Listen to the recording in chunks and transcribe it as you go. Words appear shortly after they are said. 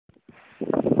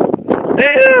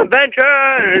The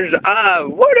Adventures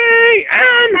of Woody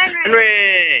and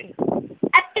Henry.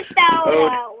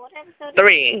 Episode, what episode?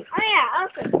 3. Oh yeah,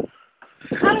 okay.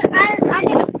 I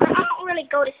don't really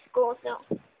go to school, so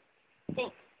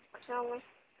thanks.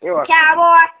 You're welcome.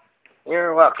 Cowboy.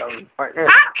 You're welcome, partner.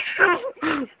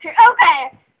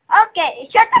 Okay,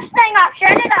 shut this thing off,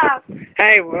 shut it off.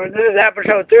 Hey, well, this is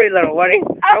episode 3, little Woody.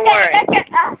 Don't worry.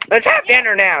 Let's have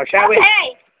dinner now, shall we?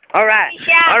 Okay. All right.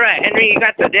 All right, Henry, you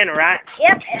got the dinner, right?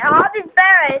 Yep, all these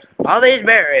berries. All these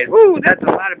berries. Woo, that's a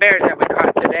lot of berries that we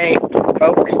caught today,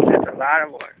 folks. That's a lot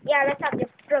of work. Yeah, let's have the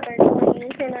strawberry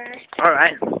dinner. All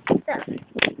right.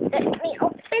 Let me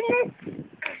open this.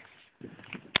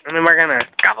 And then we're going to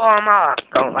gobble them all up.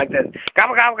 Go like this.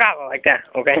 Gobble, gobble, gobble, like that,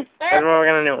 okay? That's what we're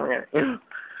going to do. We're going to...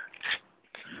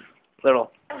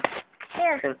 Little...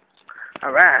 Here.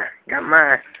 All right. Got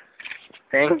my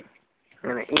thing. I'm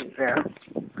going to eat now.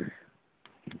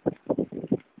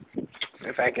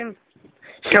 If I can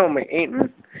show me eating.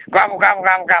 Gobble, gobble,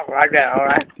 gobble, gobble, like that, all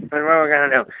right? That's what we're going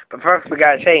to do. But first, we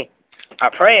got to say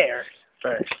our prayers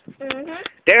first.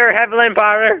 Dear Heavenly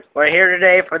Father, we're here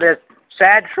today for this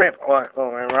sad trip. Oh,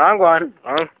 wrong one.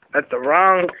 Oh, that's the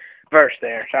wrong verse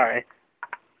there. Sorry.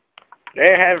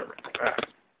 Yeah,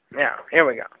 here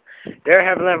we go. Dear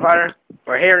Heavenly Father,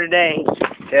 we're here today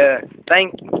to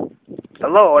thank the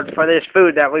Lord for this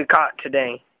food that we caught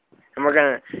today. And we're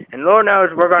gonna, and Lord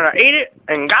knows we're gonna eat it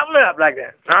and gobble it up like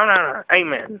that. No.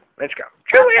 Amen. Let's go.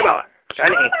 Chewy boy.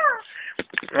 Trying to eat.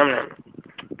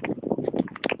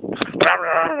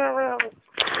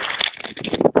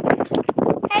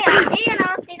 Hey, do you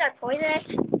know if these are poisonous?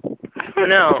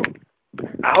 No.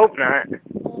 I hope not.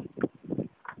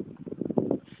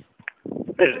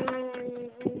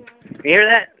 You hear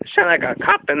that? It sounds like a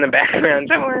cop in the background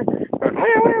somewhere.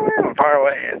 Far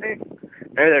away, I think.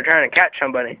 Maybe they're trying to catch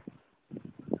somebody.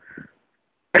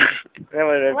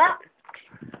 Well,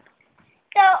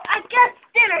 so I guess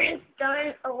dinner is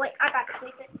done. Oh wait, I got to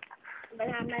sleep it. But I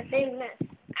have my business.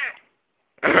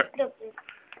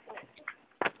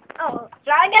 Oh,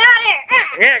 try to get out of here.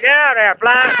 Yeah, get out of there,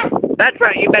 fly. That's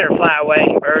right, you better fly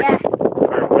away, bird. Yeah.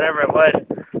 Or whatever it was.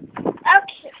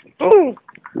 Okay. Ooh.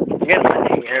 Get my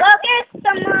thing here. Well,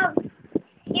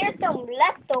 here's some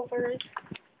leftovers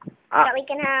that we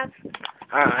can have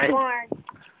for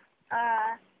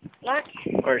lunch.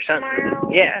 Or something. Tomorrow.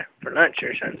 Yeah, for lunch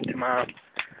or something tomorrow.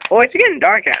 Oh, it's getting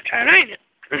dark outside, ain't it?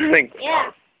 Like,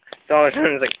 yeah. So all of a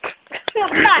sudden it's like...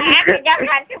 It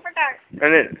got super dark.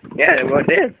 And then, yeah, it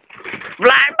did.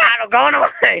 Blind bottle going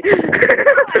away.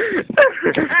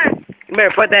 You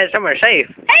better put that somewhere safe.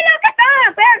 Hey, look, I found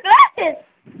a pair of glasses.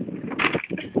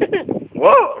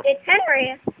 Whoa. It's Henry.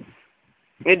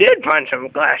 You did find some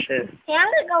glasses. Yeah,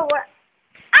 I'm gonna go work.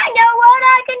 I know what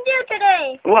I can do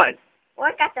today. What?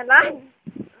 Work at the library.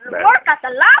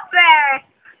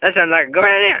 That sounds like a good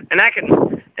idea. And I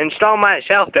can install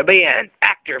myself to be an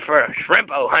actor for a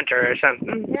shrimpo hunter or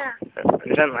something. Yeah.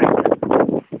 Or something like that.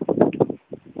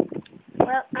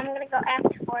 Well, I'm gonna go ask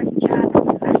for a job at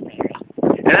the library.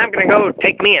 And I'm gonna go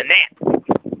take me a nap.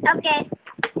 Okay.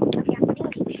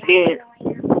 Yeah.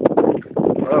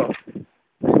 Oh.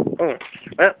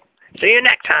 Well, see you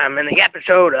next time in the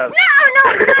episode of... No,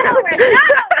 it's not over. It's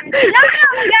not over. It's not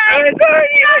over, guys. It's not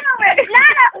over. It's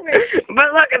not over. But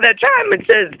look at the time. It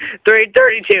says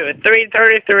 3:32,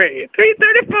 3:33,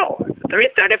 3:34,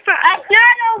 3:35. It's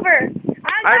not over.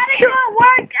 I'm gonna go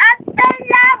work at the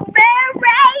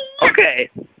library. Okay.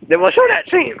 Then we'll show that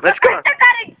scene. Let's go. I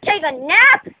gotta take a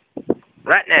nap.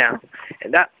 Right now.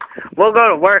 And we'll go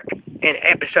to work in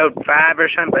episode 5 or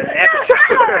something.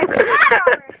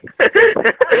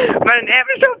 But in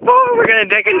episode 4, we're going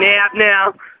to take a nap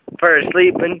now for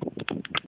sleeping.